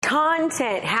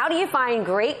content. How do you find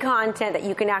great content that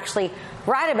you can actually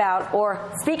write about or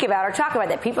speak about or talk about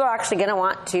that people are actually going to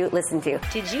want to listen to?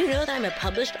 Did you know that I'm a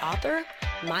published author?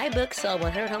 My book, Sell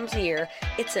 100 Homes a Year,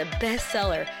 it's a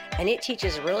bestseller, and it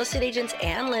teaches real estate agents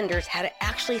and lenders how to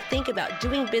actually think about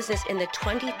doing business in the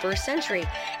 21st century.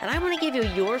 And I want to give you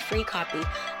your free copy.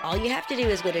 All you have to do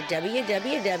is go to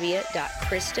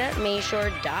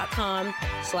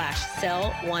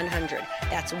www.KristaMashore.com/sell100.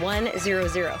 That's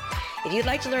 100. If you'd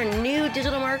like to learn new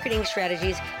digital marketing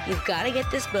strategies, you've got to get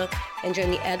this book and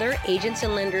join the other agents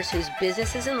and lenders whose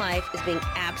businesses and life is being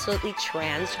absolutely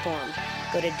transformed.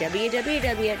 Go to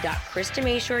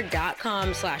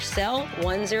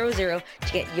www.KristaMashore.com/sell100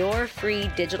 to get your free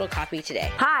digital copy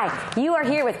today. Hi, you are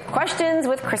here with Questions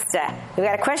with Krista. We've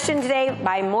got a question today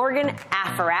by Morgan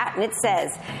Affarat, and it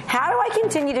says, how do I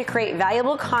continue to create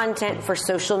valuable content for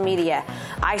social media?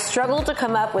 I struggle to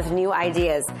come up with new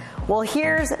ideas. Well,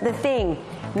 here's the thing.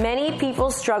 Many people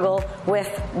struggle with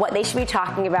what they should be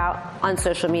talking about on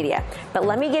social media. But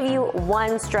let me give you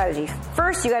one strategy.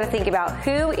 First, you got to think about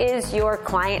who is your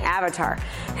client avatar.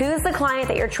 Who's the client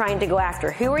that you're trying to go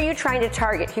after? Who are you trying to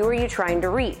target? Who are you trying to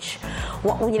reach?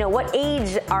 What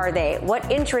age are they?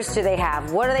 What interests do they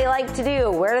have? What do they like to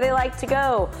do? Where do they like to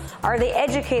go? Are they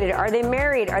educated? Are they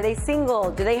married? Are they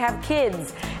single? Do they have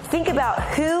kids? Think about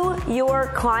who your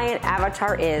client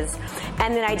avatar is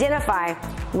and then identify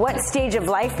what stage of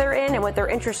life they're in and what they're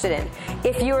interested in.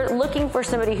 If you're looking for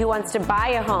somebody who wants to buy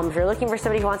a home, if you're looking for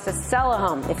somebody who wants to sell a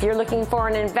home, if you're looking for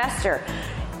an investor,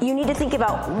 you need to think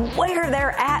about where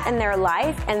they're at in their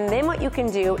life, and then what you can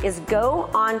do is go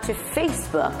onto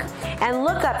Facebook and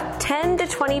look up 10 to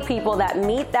 20 people that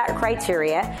meet that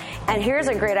criteria. And here's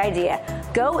a great idea.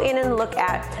 Go in and look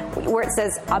at where it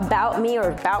says About Me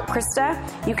or About Krista.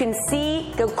 You can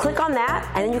see, go click on that,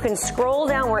 and then you can scroll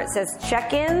down where it says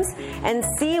Check-ins and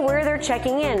see where they're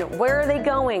checking in. Where are they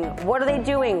going? What are they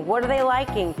doing? What are they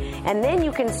liking? And then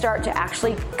you can start to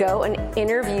actually go and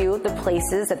interview the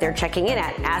places that they're checking in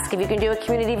at. Ask if you can do a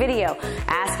community video.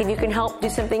 Ask if you can help do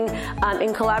something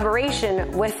in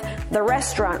collaboration with the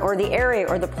restaurant or the area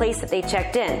or the place that they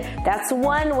checked in. That's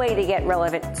one way to get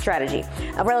relevant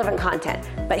content.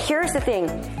 But here's the thing.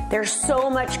 There's so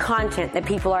much content that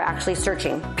people are actually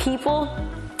searching. People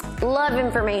love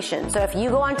information. So if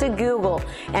you go onto Google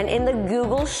and in the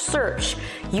Google search,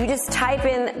 you just type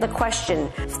in the question,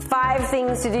 5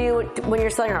 things to do when you're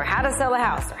selling, or how to sell a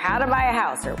house, or how to buy a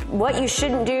house, or what you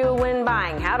shouldn't do when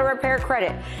buying, how to repair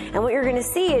credit. And what you're going to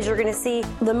see is you're going to see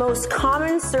the most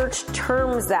common search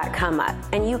terms that come up.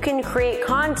 And you can create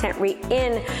content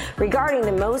regarding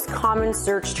the most common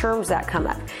search terms that come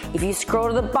up. If you scroll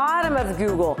to the bottom of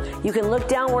Google, you can look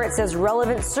down where it says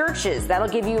relevant searches. That'll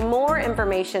give you more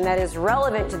information that is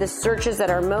relevant to the searches that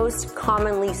are most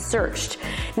commonly searched.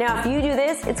 Now, if you do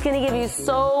this, it's going to give you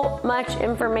so much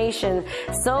information,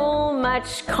 so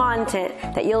much content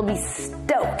that you'll be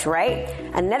stoked, right?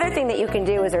 Another thing that you can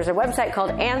do is there's a website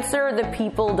called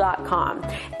AnswerThePeople.com.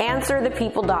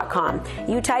 AnswerThePeople.com.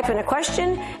 You type in a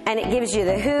question and it gives you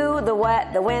the who, the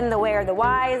what, the when, the where, the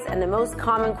whys, and the most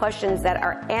common questions that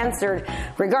are answered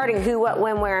regarding who, what,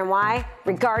 when, where, and why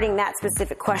regarding that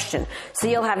specific question. So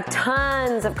you'll have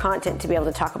tons of content to be able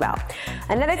to talk about.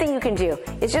 Another thing you can do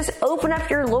is just open up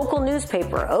your local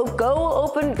newspaper. Go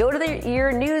to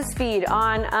your news feed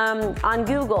on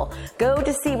Google. Go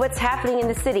to see what's happening in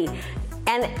the city.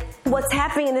 And what's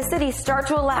happening in the city, start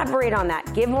to elaborate on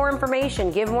that. Give more information,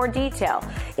 give more detail.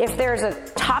 If there's a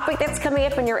topic that's coming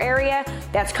up in your area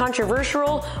that's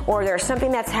controversial, or there's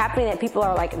something that's happening that people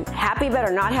are like happy about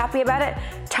or not happy about it,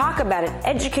 talk about it,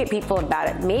 educate people about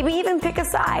it, maybe even pick a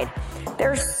side.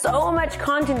 There's so much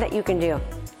content that you can do.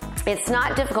 It's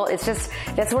not difficult. It's just,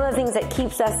 that's one of the things that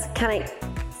keeps us kind of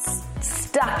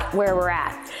stuck where we're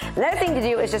at. Another thing to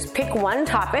do is just pick one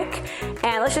topic,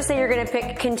 and let's just say you're going to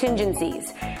pick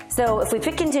contingencies. So if we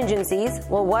pick contingencies,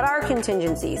 well, what are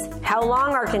contingencies? How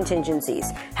long are contingencies?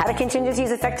 How do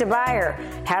contingencies affect a buyer?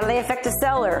 How do they affect a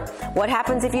seller? What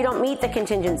happens if you don't meet the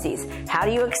contingencies? How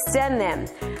do you extend them?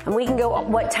 And we can go,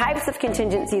 what types of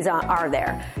contingencies are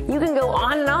there? You can go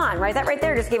on and on, right? That right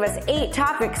there just gave us 8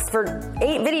 topics for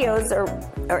 8 videos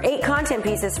or 8 content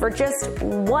pieces for just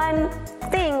one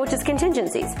thing, which is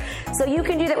contingencies. So you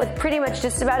can do that with pretty much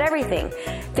just about everything.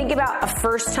 Think about a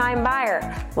first-time buyer.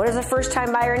 What does a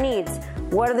first-time buyer need?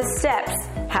 What are the steps?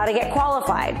 How to get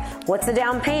qualified? What's the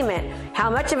down payment? How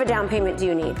much of a down payment do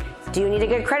you need? Do you need a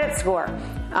good credit score?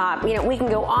 We can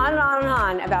go on and on and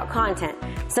on about content.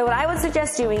 So what I would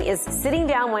suggest doing is sitting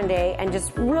down one day and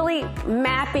just really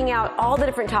mapping out all the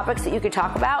different topics that you could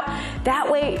talk about. That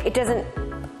way it doesn't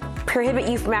prohibit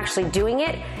you from actually doing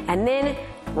it, and then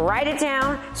Write it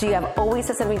down so you have always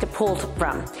something to pull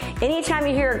from. Anytime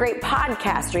you hear a great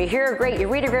podcast or you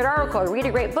read a great article or read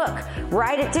a great book,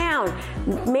 write it down,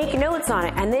 make notes on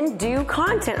it, and then do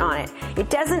content on it. It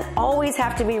doesn't always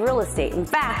have to be real estate. In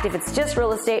fact, if it's just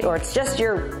real estate or it's just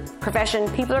your profession,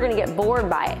 people are going to get bored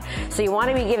by it. So you want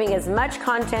to be giving as much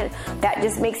content that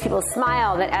just makes people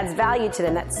smile, that adds value to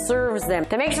them, that serves them,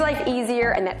 that makes your life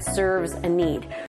easier, and that serves a need.